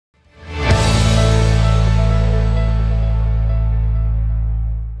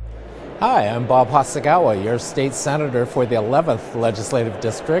Hi, I'm Bob Hasegawa, your state senator for the 11th Legislative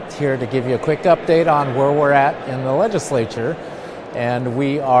District, here to give you a quick update on where we're at in the legislature. And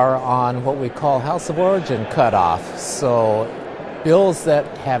we are on what we call House of Origin cutoff. So bills that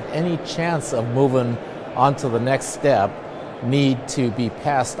have any chance of moving on to the next step need to be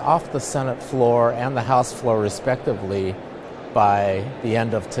passed off the Senate floor and the House floor respectively by the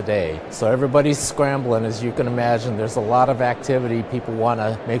end of today. So everybody's scrambling, as you can imagine. There's a lot of activity. People want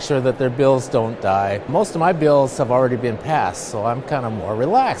to make sure that their bills don't die. Most of my bills have already been passed, so I'm kind of more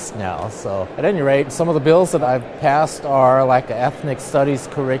relaxed now. So at any rate, some of the bills that I've passed are like an ethnic studies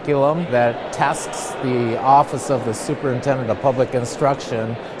curriculum that tasks the Office of the Superintendent of Public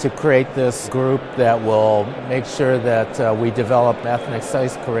Instruction to create this group that will make sure that we develop ethnic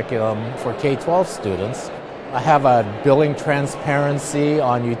studies curriculum for K-12 students. I have a billing transparency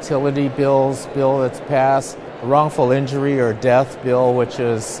on utility bills bill that's passed, a wrongful injury or death bill, which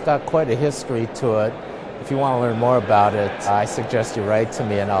has got quite a history to it. If you want to learn more about it, I suggest you write to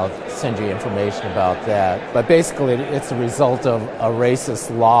me and I'll send you information about that. But basically, it's a result of a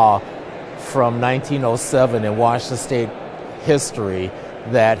racist law from 1907 in Washington State history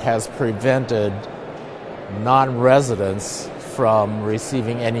that has prevented non-residents from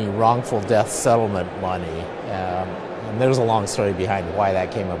receiving any wrongful death settlement money. And there's a long story behind why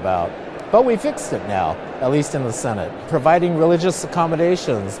that came about. But we fixed it now, at least in the Senate. Providing religious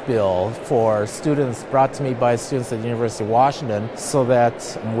accommodations bill for students brought to me by students at the University of Washington so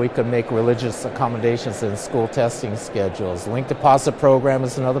that we could make religious accommodations in school testing schedules. Linked deposit program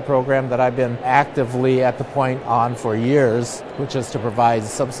is another program that I've been actively at the point on for years, which is to provide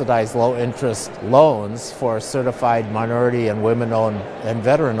subsidized low-interest loans for certified minority and women-owned and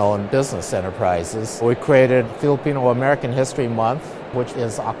veteran-owned business enterprises. We created Filipino American History Month, which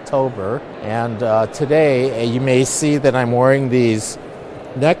is October. And today you may see that I'm wearing these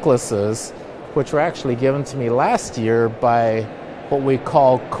necklaces, which were actually given to me last year by what we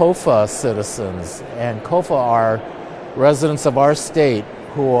call COFA citizens. And COFA are residents of our state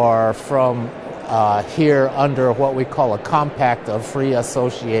who are from here under what we call a compact of free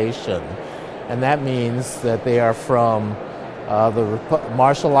association. And that means that they are from the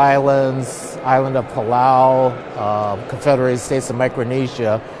Marshall Islands, island of Palau, Confederated States of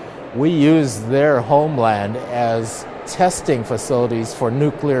Micronesia. We use their homeland as testing facilities for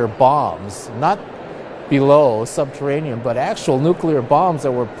nuclear bombs, not below, subterranean, but actual nuclear bombs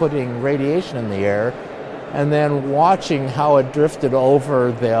that were putting radiation in the air, and then watching how it drifted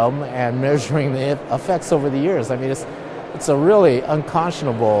over them and measuring the effects over the years. I mean, it's a really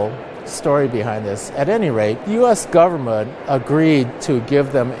unconscionable story behind this. At any rate, the U.S. government agreed to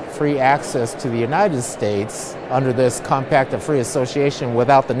give them free access to the United States under this Compact of Free Association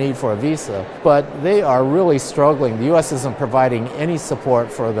without the need for a visa. But they are really struggling. The U.S. isn't providing any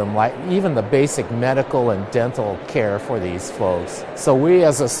support for them, like even the basic medical and dental care for these folks. So we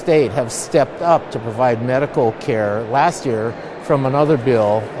as a state have stepped up to provide medical care. Last year, from another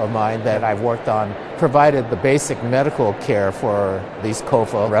bill of mine that I've worked on, provided the basic medical care for these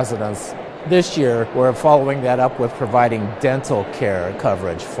COFA residents. This year, we're following that up with providing dental care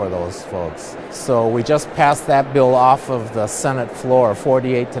coverage for those folks. So we just passed that bill off of the Senate floor,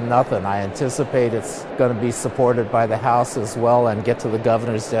 48-0. I anticipate it's going to be supported by the House as well and get to the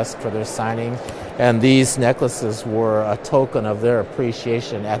governor's desk for their signing. And these necklaces were a token of their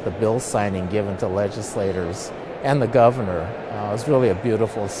appreciation at the bill signing given to legislators and the governor. It was really a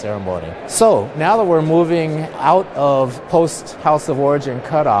beautiful ceremony. So now that we're moving out of post-House of Origin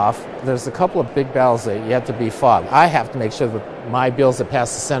cutoff, there's a couple of big battles that you have to be fought. I have to make sure that my bills that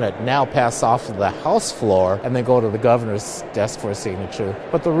pass the Senate now pass off of the House floor and then go to the governor's desk for a signature.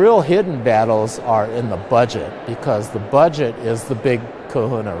 But the real hidden battles are in the budget, because the budget is the big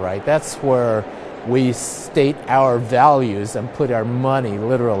kahuna, right? That's where we state our values and put our money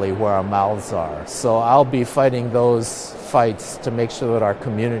literally where our mouths are. So I'll be fighting those fights to make sure that our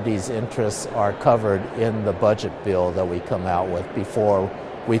community's interests are covered in the budget bill that we come out with before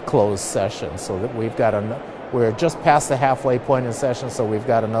we close session. So that we're just past the halfway point in session, so we've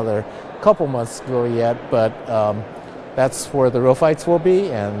got another couple months to go yet, but that's where the real fights will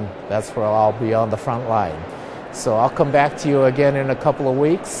be, and that's where I'll be on the front line. So I'll come back to you again in a couple of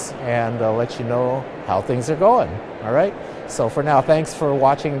weeks and let you know how things are going. All right? So for now, thanks for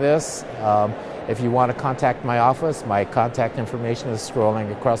watching this. If you want to contact my office, my contact information is scrolling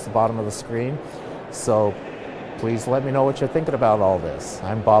across the bottom of the screen. So please let me know what you're thinking about all this.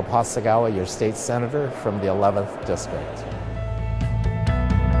 I'm Bob Hasegawa, your state senator from the 11th District.